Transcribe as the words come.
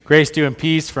Grace to you and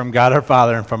peace from God our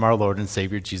Father and from our Lord and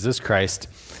Savior Jesus Christ.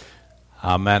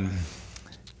 Amen.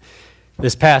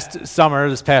 This past summer,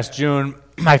 this past June,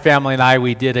 my family and I,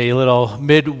 we did a little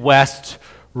Midwest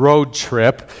road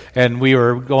trip, and we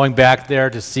were going back there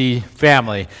to see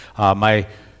family. My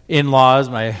in-laws,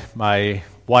 my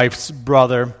wife's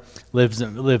brother lives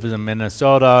in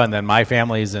Minnesota, and then my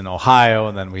family's in Ohio,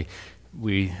 and then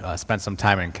we spent some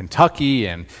time in Kentucky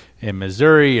and in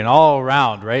Missouri and all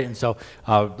around, right? And so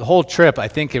the whole trip, I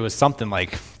think it was something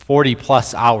like 40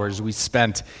 plus hours we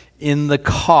spent in the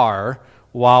car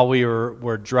while we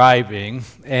were driving.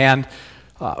 And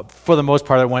for the most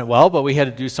part, it went well, but we had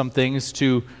to do some things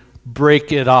to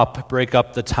break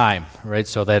up the time, right?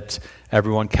 So that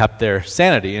everyone kept their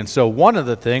sanity. And so one of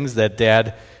the things that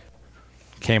Dad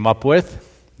came up with,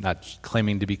 not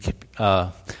claiming to be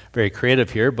very creative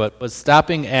here, but was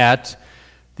stopping at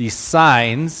the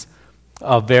signs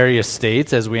of various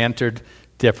states as we entered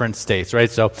different states,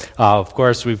 right? So, of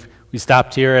course, we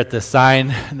stopped here at the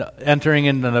sign entering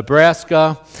into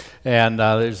Nebraska, and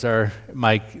there's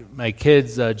my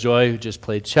kids, Joy, who just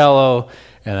played cello,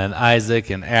 and then Isaac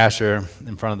and Asher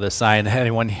in front of the sign.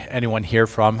 Anyone here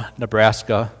from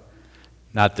Nebraska?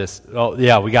 Not this. Oh,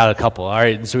 yeah, we got a couple. All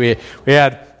right, and so we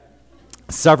had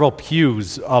several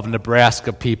pews of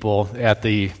Nebraska people at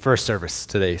the first service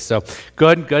today. So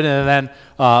good. And then,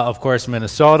 of course,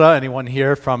 Minnesota. Anyone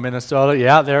here from Minnesota?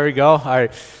 Yeah, there we go. All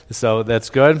right. So that's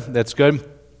good.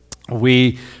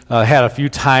 We had a few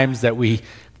times that we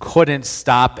couldn't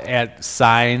stop at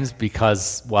signs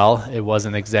because, well, it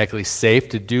wasn't exactly safe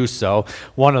to do so.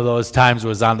 One of those times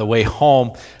was on the way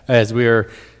home as we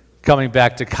were coming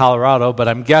back to Colorado, but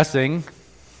I'm guessing,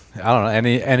 I don't know,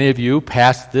 any of you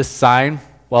passed this sign,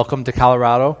 "Welcome to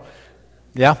Colorado"?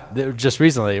 Yeah, just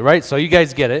recently, right? So you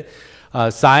guys get it.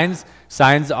 Signs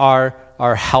are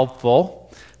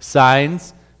helpful.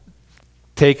 Signs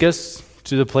take us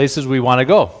to the places we want to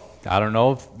go. I don't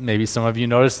know, maybe some of you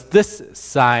noticed this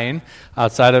sign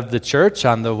outside of the church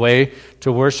on the way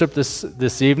to worship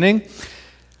this evening.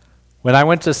 When I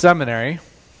went to seminary,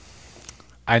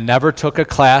 I never took a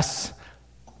class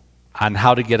on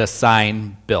how to get a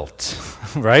sign built,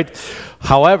 right?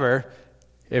 However,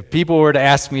 if people were to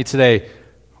ask me today,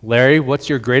 "Larry, what's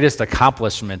your greatest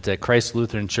accomplishment at Christ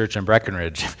Lutheran Church in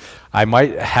Breckenridge?" I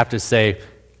might have to say,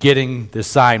 getting the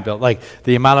sign built. Like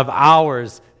the amount of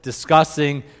hours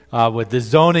discussing with the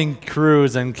zoning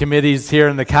crews and committees here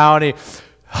in the county,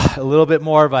 a little bit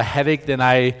more of a headache than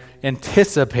I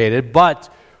anticipated,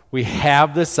 but we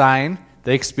have the sign,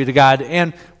 thanks be to God.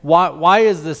 And why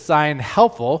is this sign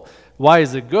helpful? Why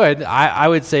is it good? I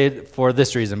would say for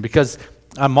this reason, because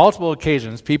on multiple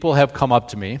occasions, people have come up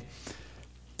to me,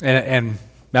 and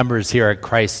members here at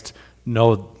Christ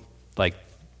know like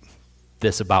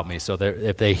this about me. So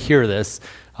if they hear this,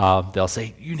 they'll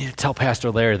say, "You need to tell Pastor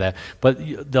Larry that."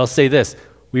 But they'll say this: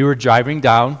 "We were driving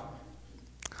down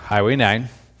Highway 9,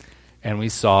 and we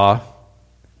saw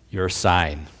your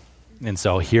sign. And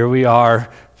so here we are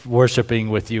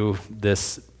worshiping with you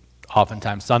this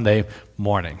oftentimes Sunday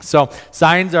morning." So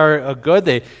signs are good.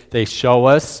 They show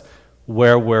us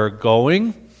where we're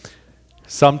going.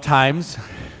 Sometimes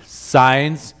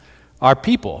signs are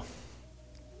people.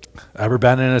 Ever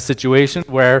been in a situation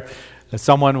where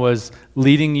someone was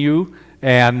leading you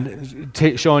and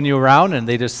showing you around, and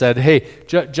they just said, "Hey,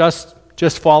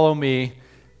 just follow me,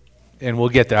 and we'll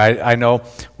get there"? I know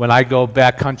when I go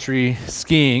backcountry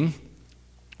skiing,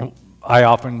 I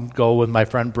often go with my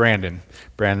friend Brandon.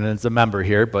 Brandon is a member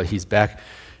here, but he's back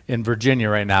in Virginia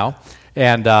right now,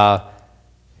 and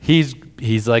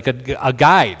he's like a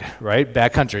guide, right?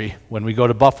 Backcountry. When we go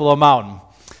to Buffalo Mountain,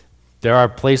 there are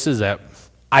places that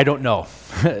I don't know.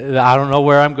 I don't know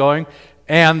where I'm going,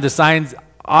 and the signs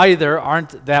either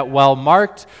aren't that well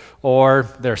marked, or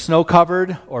they're snow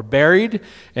covered or buried,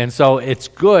 and so it's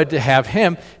good to have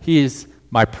him. He's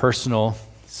my personal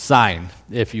sign,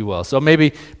 if you will. So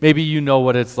maybe you know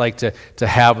what it's like to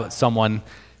have someone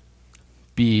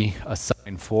be a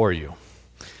sign for you.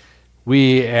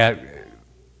 We at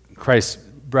Christ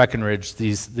Breckenridge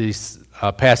these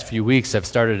past few weeks have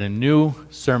started a new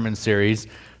sermon series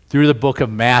through the book of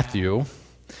Matthew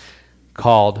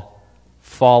called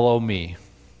 "Follow Me,"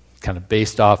 kind of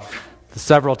based off the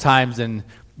several times in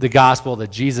the gospel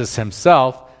that Jesus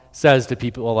himself says to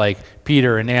people like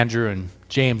Peter and Andrew and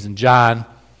James and John,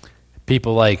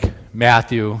 people like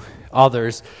Matthew,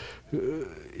 others.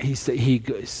 He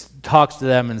talks to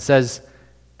them and says,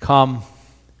 "Come,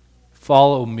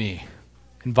 follow me."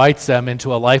 Invites them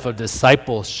into a life of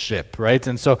discipleship, right?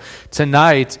 And so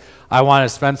tonight, I want to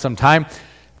spend some time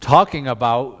talking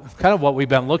about kind of what we've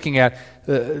been looking at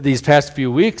these past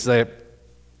few weeks.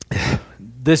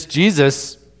 this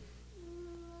Jesus,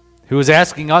 who is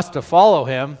asking us to follow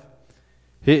him,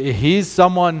 he's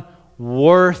someone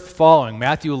worth following.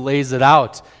 Matthew lays it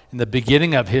out in the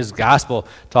beginning of his gospel,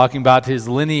 talking about his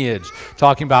lineage,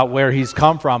 talking about where he's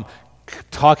come from,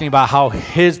 talking about how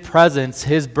his presence,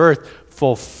 his birth,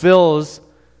 fulfills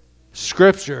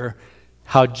Scripture,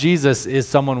 how Jesus is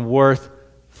someone worth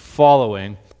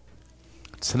following.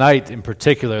 Tonight, in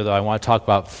particular, though, I want to talk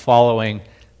about following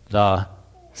the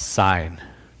sign.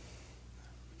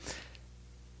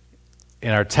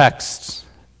 In our text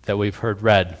that we've heard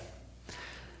read,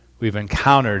 we've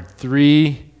encountered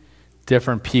three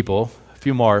different people, a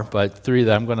few more, but three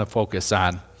that I'm going to focus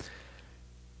on,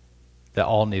 that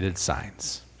all needed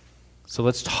signs. So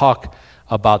let's talk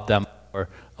about them for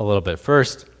a little bit.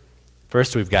 First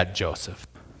we've got Joseph.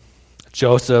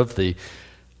 Joseph, the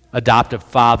adoptive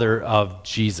father of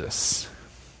Jesus.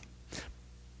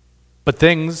 But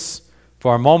things,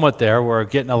 for a moment there, were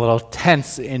getting a little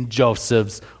tense in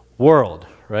Joseph's world,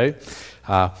 right?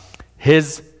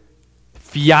 His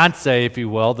fiance, if you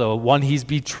will, the one he's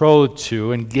betrothed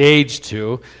to, engaged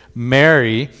to,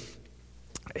 Mary,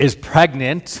 is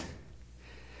pregnant,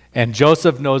 and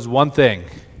Joseph knows one thing.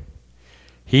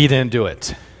 He didn't do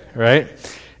it, right?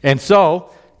 And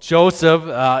so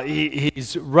Joseph,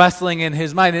 he's wrestling in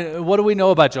his mind. And what do we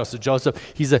know about Joseph? Joseph,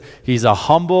 he's a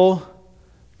humble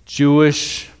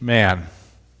Jewish man.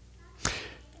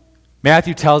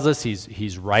 Matthew tells us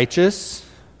he's righteous,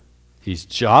 he's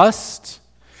just,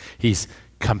 he's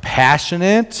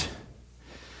compassionate.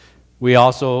 We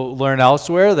also learn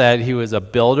elsewhere that he was a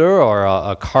builder or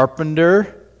a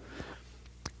carpenter.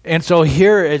 And so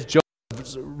here as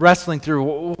Joseph's wrestling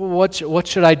through, what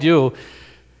should I do?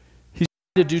 He's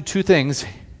trying to do two things.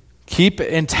 Keep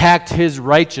intact his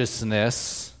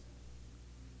righteousness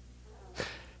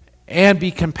and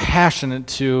be compassionate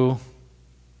to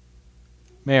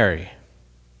Mary.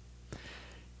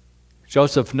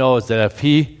 Joseph knows that if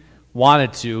he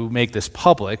wanted to make this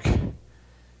public,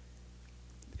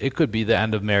 it could be the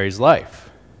end of Mary's life.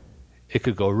 It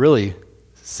could go really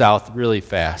south really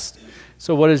fast.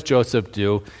 So what does Joseph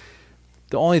do?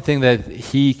 The only thing that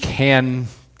he can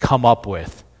come up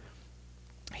with,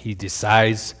 he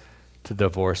decides to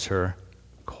divorce her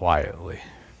quietly.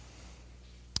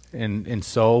 In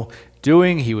so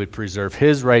doing, he would preserve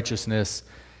his righteousness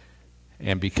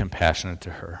and be compassionate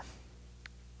to her.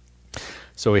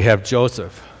 So we have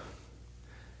Joseph.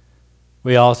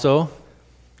 We also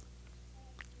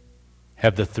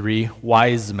have the three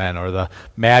wise men, or the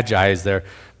Magi as they're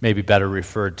maybe better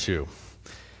referred to.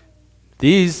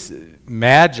 These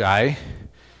Magi,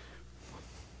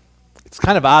 it's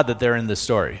kind of odd that they're in this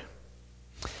story.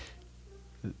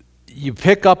 You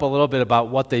pick up a little bit about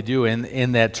what they do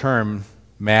in that term,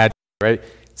 Magi, right?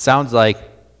 It sounds like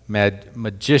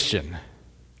magician,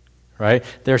 right?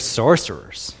 They're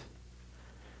sorcerers.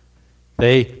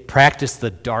 They practice the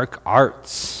dark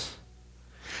arts.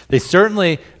 They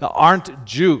certainly aren't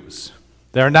Jews.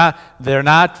 They're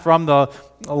not from the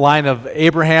line of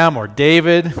Abraham or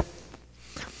David.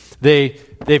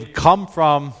 They've come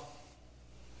from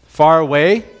far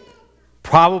away,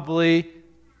 probably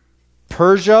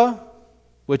Persia,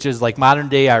 which is like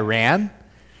modern-day Iran.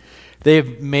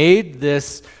 They've made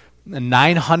this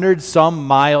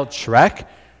 900-some-mile trek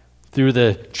through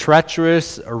the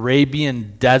treacherous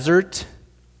Arabian desert,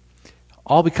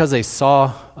 all because they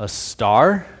saw a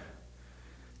star.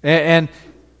 And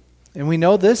we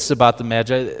know this about the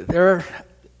Magi. They're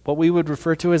what we would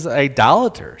refer to as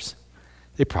idolaters.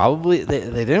 They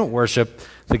didn't worship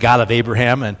the God of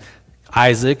Abraham and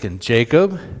Isaac and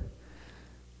Jacob.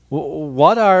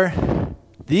 What are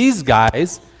these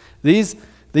guys, these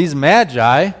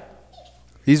Magi,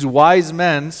 these wise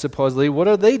men, supposedly, what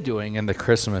are they doing in the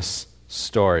Christmas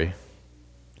story?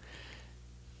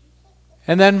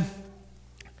 And then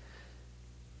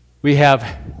we have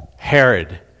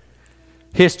Herod.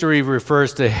 History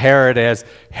refers to Herod as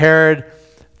Herod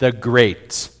the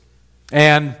Great.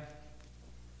 And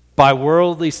by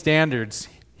worldly standards,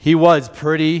 he was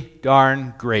pretty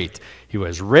darn great. He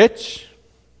was rich.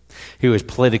 He was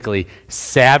politically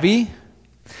savvy.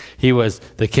 He was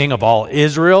the king of all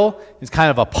Israel. He's kind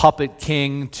of a puppet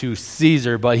king to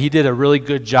Caesar, but he did a really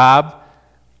good job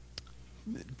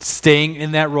staying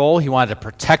in that role. He wanted to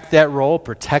protect that role,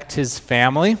 protect his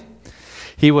family.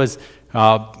 He was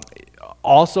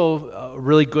also a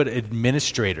really good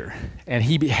administrator, and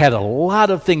he had a lot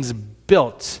of things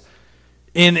built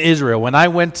in Israel. When I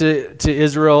went to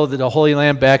Israel, the Holy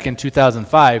Land, back in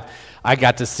 2005, I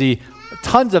got to see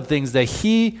tons of things that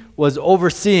he was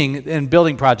overseeing in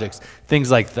building projects. Things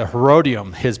like the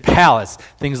Herodium, his palace,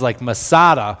 things like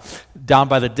Masada down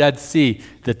by the Dead Sea,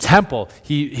 the temple.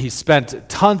 He spent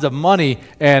tons of money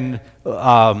and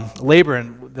labor,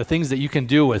 and the things that you can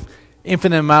do with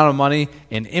infinite amount of money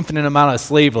and infinite amount of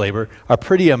slave labor are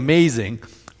pretty amazing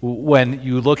when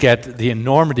you look at the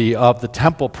enormity of the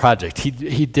temple project.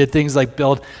 He did things like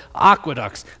build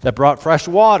aqueducts that brought fresh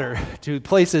water to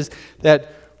places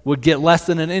that would get less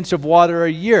than an inch of water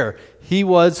a year. He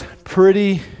was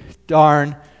pretty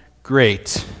darn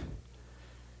great.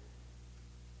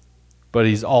 But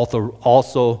he's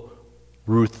also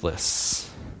ruthless.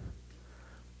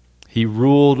 He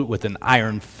ruled with an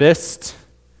iron fist.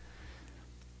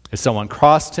 If someone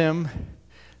crossed him,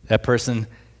 that person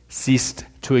ceased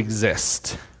to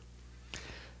exist.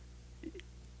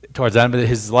 Towards the end of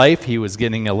his life, he was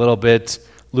getting a little bit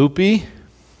loopy.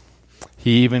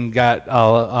 He even got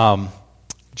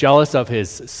jealous of his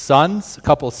sons, a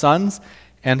couple sons,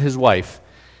 and his wife,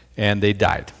 and they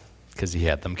died because he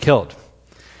had them killed.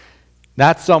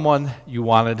 Not someone you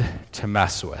wanted to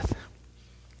mess with.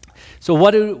 So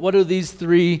what do these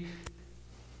three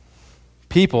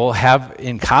people have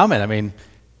in common? I mean,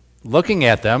 looking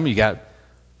at them, you got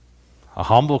a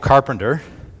humble carpenter.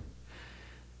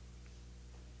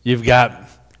 You've got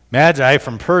Magi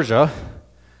from Persia.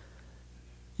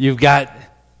 You've got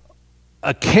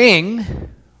a king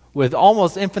with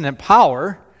almost infinite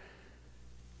power.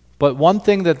 But one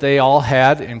thing that they all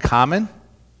had in common,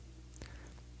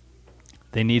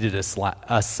 they needed a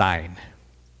sign.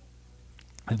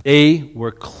 They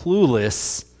were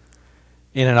clueless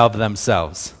in and of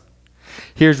themselves.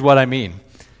 Here's what I mean.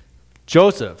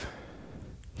 Joseph,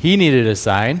 he needed a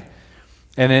sign,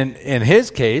 and in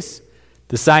his case,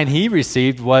 the sign he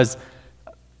received was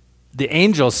the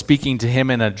angel speaking to him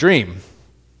in a dream,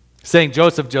 saying,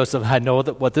 Joseph, I know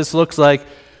what this looks like,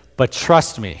 but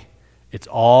trust me, it's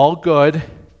all good.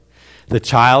 The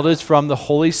child is from the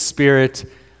Holy Spirit.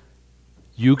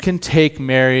 You can take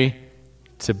Mary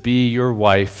to be your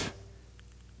wife.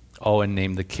 Oh, and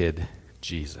name the kid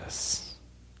Jesus.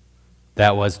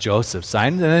 That was Joseph's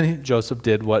sign, and then Joseph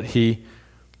did what he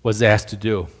was asked to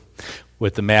do.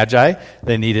 With the Magi,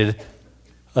 they needed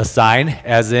a sign,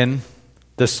 as in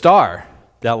the star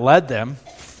that led them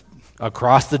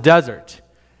across the desert.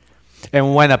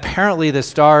 And when apparently the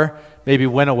star maybe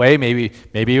went away, maybe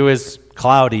it was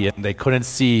cloudy and they couldn't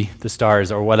see the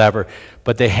stars or whatever,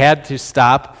 but they had to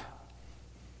stop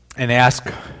and ask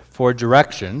for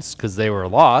directions because they were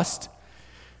lost.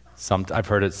 I've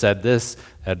heard it said this,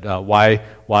 that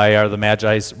why are the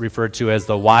Magi referred to as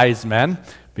the wise men?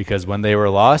 Because when they were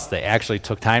lost, they actually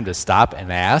took time to stop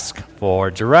and ask for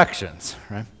directions,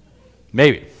 right?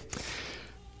 Maybe.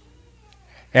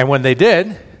 And when they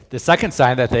did, the second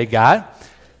sign that they got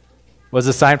was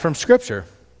a sign from Scripture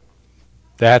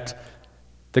that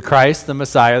the Christ, the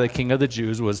Messiah, the King of the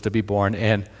Jews, was to be born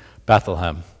in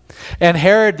Bethlehem. And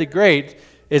Herod the Great,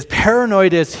 as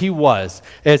paranoid as he was,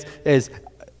 as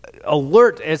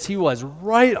alert as he was,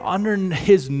 right under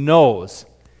his nose,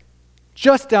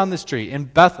 just down the street in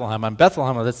Bethlehem. And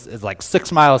Bethlehem is like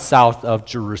 6 miles south of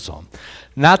Jerusalem.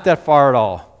 Not that far at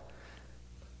all.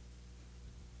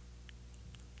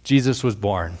 Jesus was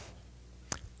born.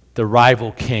 The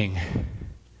rival king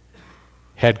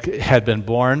had been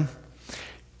born,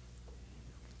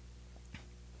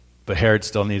 but Herod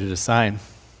still needed a sign.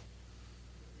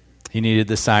 He needed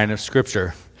the sign of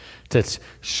Scripture to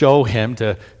show him,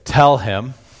 to tell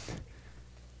him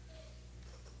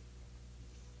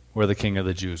where the King of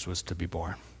the Jews was to be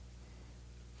born.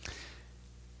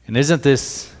 And isn't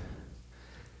this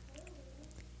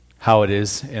how it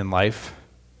is in life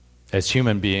as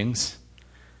human beings?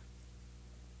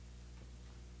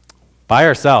 By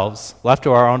ourselves, left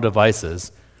to our own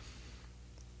devices,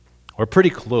 we're pretty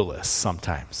clueless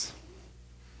sometimes.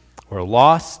 We're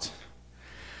lost.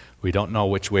 We don't know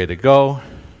which way to go.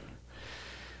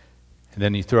 And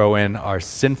then you throw in our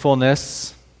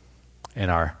sinfulness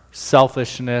and our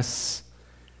selfishness,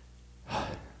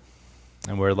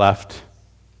 and we're left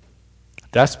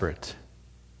desperate.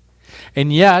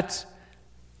 And yet,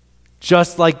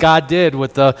 just like God did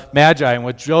with the Magi and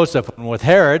with Joseph and with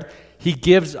Herod, he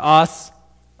gives us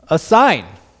a sign.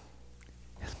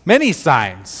 Many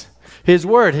signs. His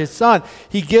word, his son.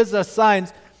 He gives us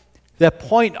signs that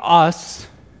point us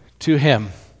to him,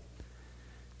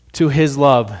 to his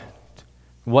love,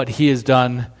 what he has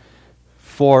done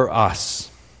for us.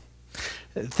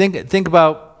 Think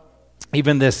about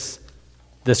even this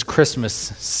Christmas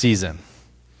season.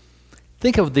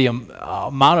 Think of the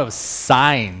amount of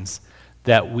signs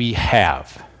that we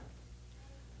have.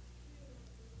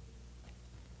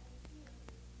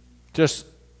 Just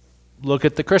look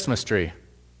at the Christmas tree.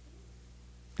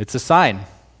 It's a sign.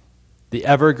 The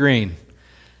evergreen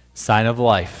sign of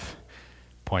life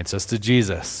points us to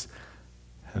Jesus.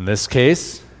 In this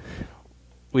case,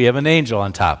 we have an angel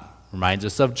on top. Reminds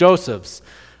us of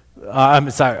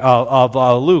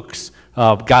Luke's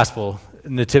gospel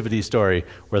nativity story,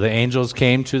 where the angels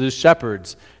came to the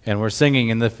shepherds and were singing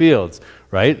in the fields,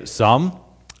 right? Some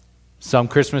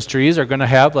Christmas trees are going to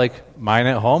have, like mine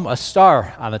at home, a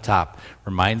star on the top.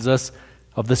 Reminds us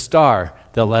of the star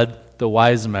that led the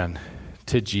wise men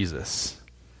to Jesus.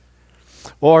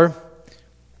 Or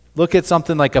look at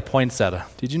something like a poinsettia.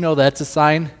 Did you know that's a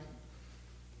sign?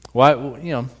 Why,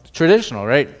 traditional,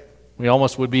 right? We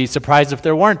almost would be surprised if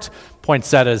there weren't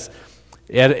poinsettias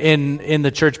in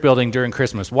the church building during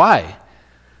Christmas. Why?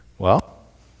 Well,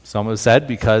 some have said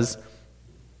because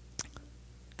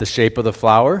the shape of the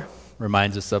flower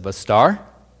reminds us of a star,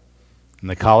 and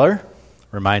the color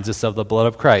reminds us of the blood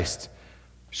of Christ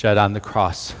shed on the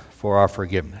cross for our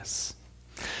forgiveness.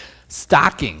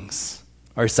 Stockings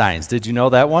are signs. Did you know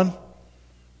that one?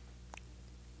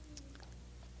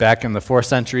 Back in the 4th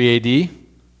century AD,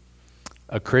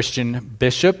 a Christian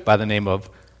bishop by the name of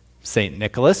St.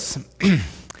 Nicholas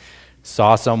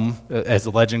saw some, as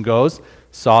the legend goes,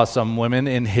 saw some women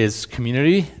in his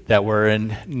community that were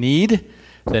in need,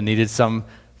 that needed some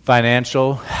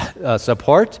financial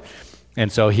support,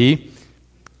 and so he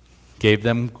gave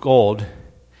them gold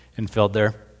and filled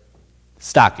their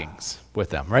stockings with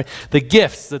them, right? The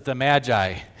gifts that the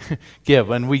Magi give.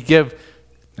 When we give,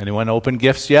 anyone open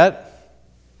gifts yet?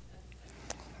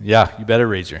 Yeah, you better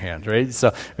raise your hand, right?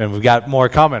 So, and we've got more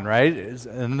coming, right?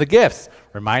 And the gifts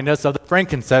remind us of the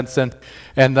frankincense and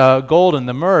the gold and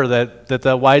the myrrh that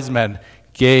the wise men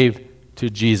gave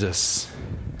to Jesus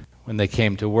when they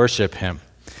came to worship him.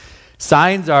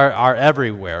 Signs are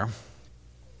everywhere.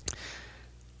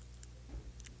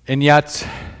 And yet,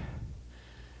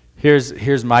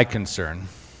 here's my concern,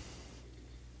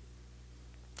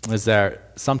 is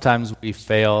that sometimes we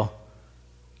fail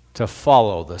to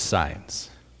follow the signs.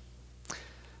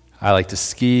 I like to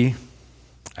ski.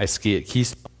 I ski at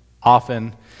Keystone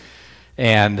often.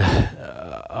 And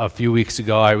a few weeks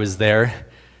ago I was there,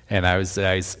 and as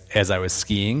I was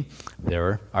skiing,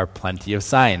 there are plenty of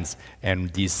signs.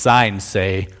 And these signs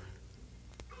say,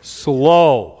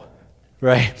 slow,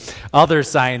 right? Other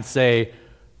signs say,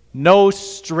 no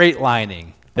straight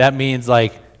lining. That means,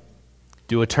 like,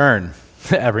 do a turn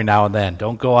every now and then.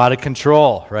 Don't go out of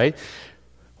control, right?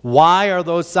 Why are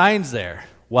those signs there?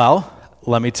 Well,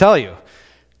 let me tell you.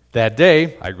 That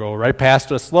day, I go right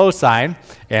past a slow sign,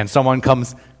 and someone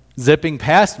comes zipping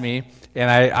past me,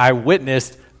 and I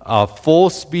witnessed a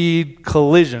full-speed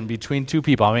collision between two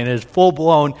people. I mean, it's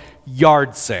full-blown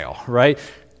yard sale, right?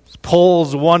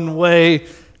 Poles one way,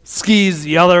 skis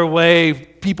the other way,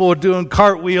 people were doing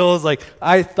cartwheels. Like,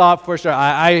 I thought for sure,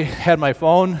 I had my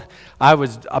phone. I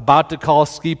was about to call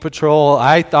ski patrol.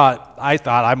 I thought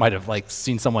I might have, like,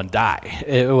 seen someone die.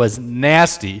 It was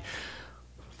nasty.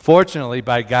 Fortunately,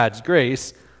 by God's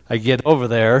grace, I get over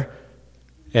there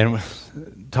and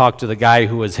talk to the guy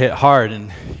who was hit hard,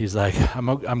 and he's like,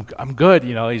 I'm good,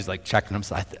 He's like checking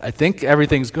himself. I think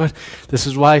everything's good. This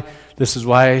is why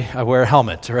I wear a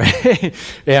helmet, right?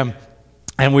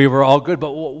 and we were all good.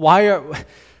 But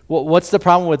what's the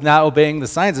problem with not obeying the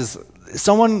signs? Is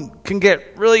someone can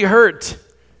get really hurt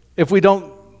if we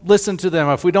don't listen to them,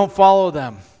 if we don't follow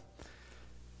them.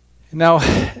 Now,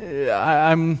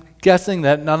 I'm guessing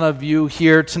that none of you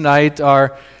here tonight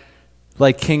are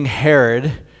like King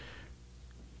Herod,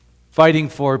 fighting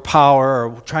for power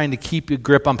or trying to keep a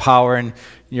grip on power, and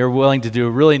you're willing to do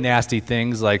really nasty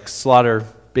things like slaughter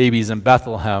babies in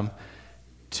Bethlehem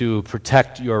to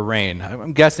protect your reign.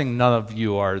 I'm guessing none of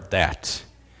you are that.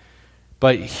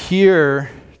 But here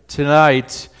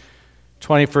tonight,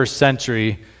 21st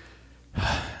century,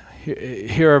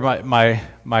 here are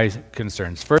my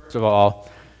concerns. First of all,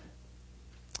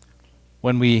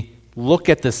 when we look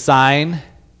at the sign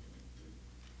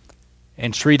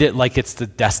and treat it like it's the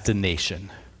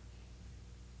destination.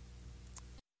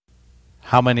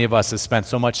 How many of us have spent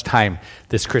so much time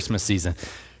this Christmas season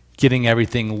getting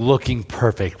everything looking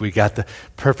perfect? We got the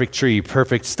perfect tree,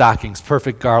 perfect stockings,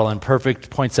 perfect garland, perfect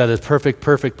poinsettias,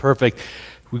 perfect.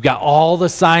 We've got all the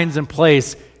signs in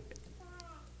place,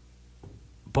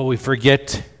 but we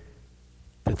forget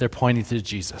that they're pointing to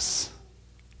Jesus.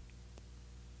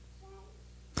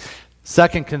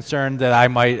 Second concern that I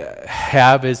might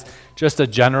have is just a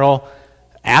general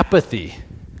apathy.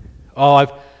 Oh,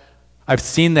 I've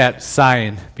seen that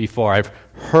sign before. I've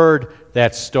heard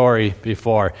that story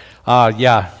before.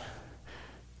 I've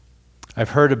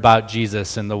heard about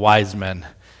Jesus and the wise men.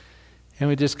 and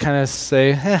we just kind of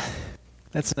say,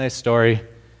 that's a nice story.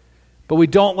 But we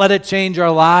don't let it change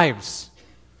our lives.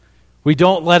 We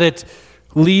don't let it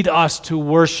lead us to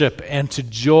worship and to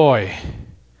joy.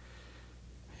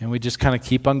 And we just kind of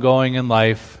keep on going in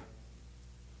life,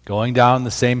 going down the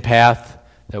same path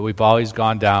that we've always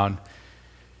gone down.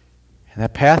 And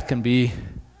that path can be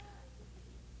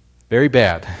very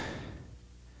bad,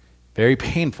 very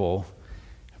painful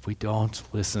if we don't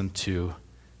listen to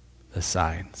the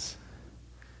signs.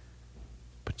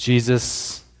 But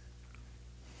Jesus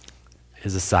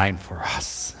is a sign for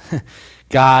us.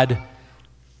 God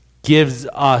gives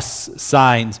us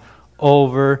signs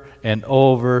over and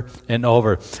over and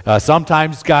over.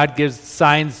 Sometimes God gives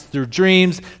signs through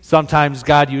dreams. Sometimes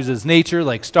God uses nature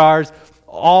like stars.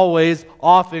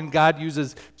 Often God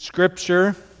uses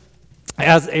Scripture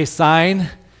as a sign.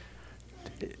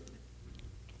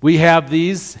 We have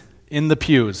these in the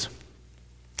pews.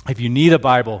 If you need a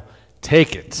Bible,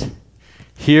 take it.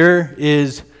 Here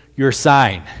is your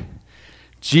sign.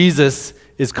 Jesus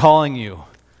is calling you.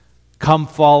 Come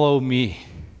follow me.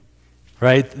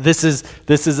 Right? This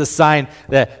is a sign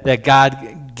that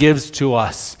God gives to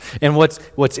us. And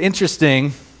what's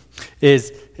interesting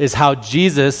is how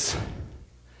Jesus,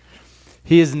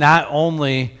 he is not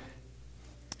only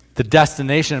the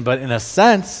destination, but in a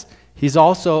sense, he's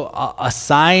also a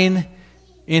sign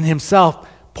in himself,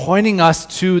 pointing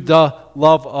us to the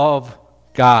love of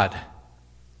God.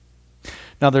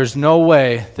 Now, there's no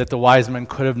way that the wise men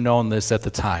could have known this at the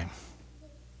time.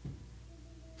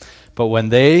 But when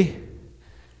they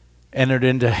entered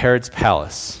into Herod's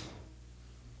palace,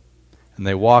 and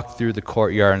they walked through the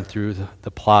courtyard and through the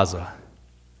plaza,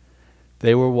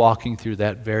 they were walking through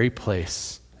that very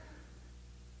place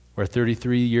where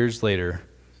 33 years later,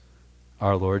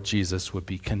 our Lord Jesus would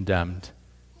be condemned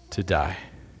to die.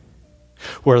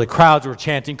 Where the crowds were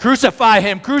chanting, "Crucify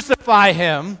him, crucify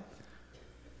him!"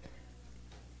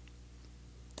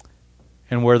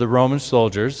 And where the Roman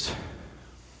soldiers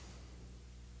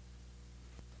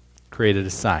created a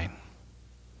sign.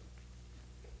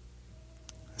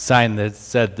 A sign that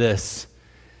said this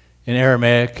in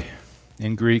Aramaic,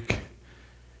 in Greek,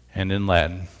 and in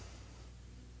Latin.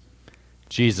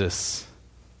 Jesus.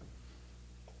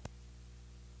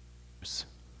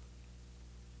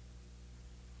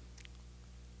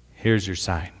 Here's your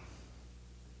sign.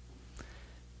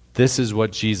 This is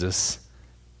what Jesus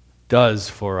does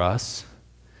for us.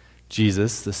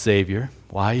 Jesus, the Savior.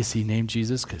 Why is he named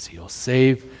Jesus? Because he'll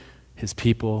save his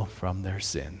people from their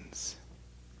sins.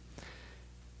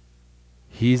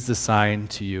 He's the sign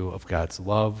to you of God's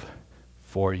love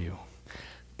for you.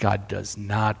 God does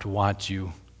not want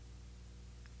you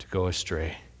to go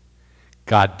astray.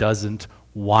 God doesn't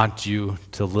want you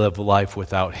to live life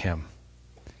without him.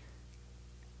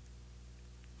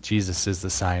 Jesus is the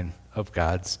sign of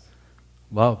God's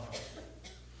love.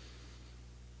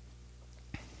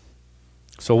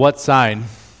 So what sign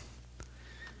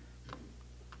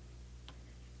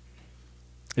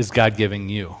is God giving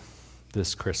you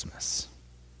this Christmas?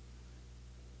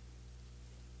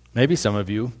 Maybe some of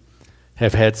you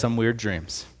have had some weird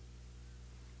dreams.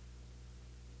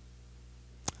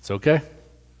 It's okay.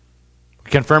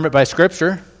 Confirm it by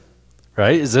Scripture,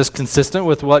 right? Is this consistent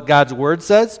with what God's Word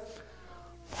says?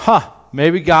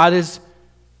 Maybe God is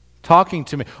talking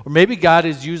to me. Or maybe God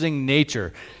is using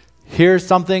nature. Here's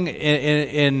something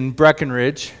in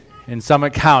Breckenridge, in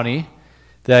Summit County,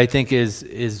 that I think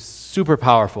is super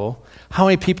powerful. How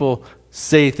many people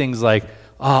say things like,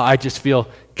 I just feel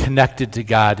connected to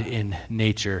God in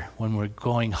nature when we're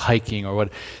going hiking or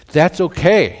what? That's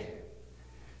okay.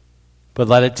 But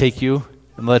let it take you,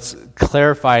 and let's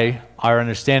clarify our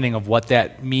understanding of what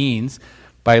that means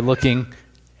by looking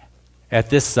at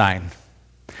this sign,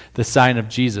 the sign of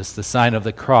Jesus, the sign of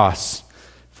the cross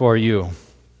for you.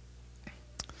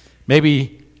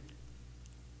 Maybe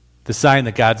the sign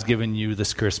that God's given you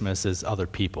this Christmas is other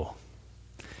people.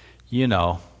 You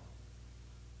know,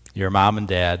 your mom and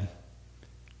dad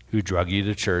who drug you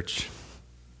to church.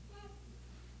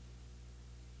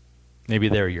 Maybe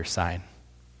they're your sign.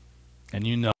 And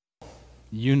you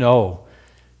know,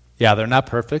 yeah, they're not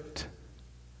perfect,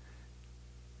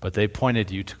 but they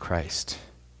pointed you to Christ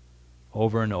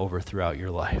over and over throughout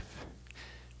your life.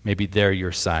 Maybe they're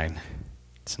your sign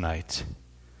tonight.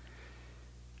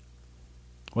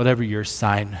 Whatever your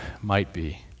sign might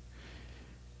be,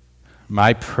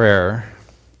 my prayer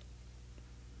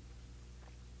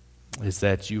is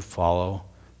that you follow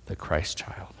the Christ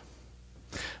child.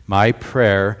 My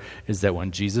prayer is that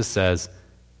when Jesus says,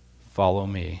 "Follow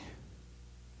me,"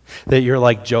 that you're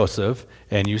like Joseph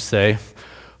and you say,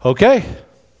 "Okay,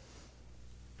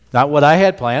 not what I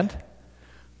had planned,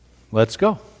 let's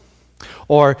go.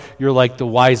 Or you're like the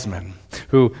wise men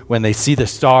who, when they see the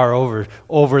star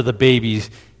over the baby,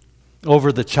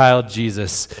 over the child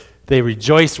Jesus, they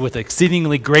rejoice with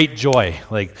exceedingly great joy.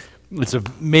 Like, it's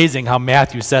amazing how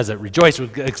Matthew says it. Rejoice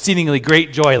with exceedingly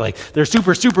great joy. Like, they're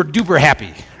super, super duper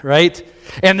happy, right?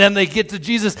 And then they get to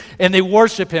Jesus and they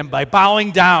worship him by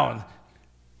bowing down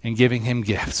and giving him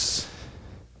gifts.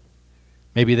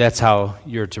 Maybe that's how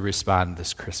you're to respond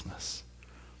this Christmas.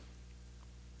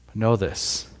 Know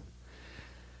this,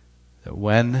 that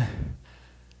when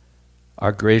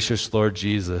our gracious Lord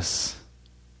Jesus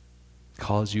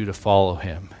calls you to follow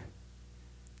him,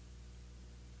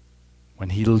 when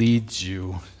he leads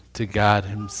you to God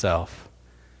himself,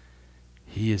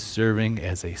 he is serving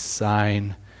as a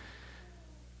sign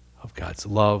of God's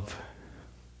love,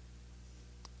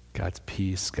 God's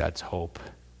peace, God's hope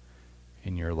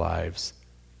in your lives.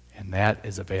 And that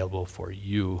is available for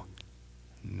you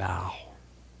now.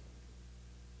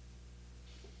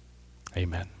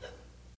 Amen.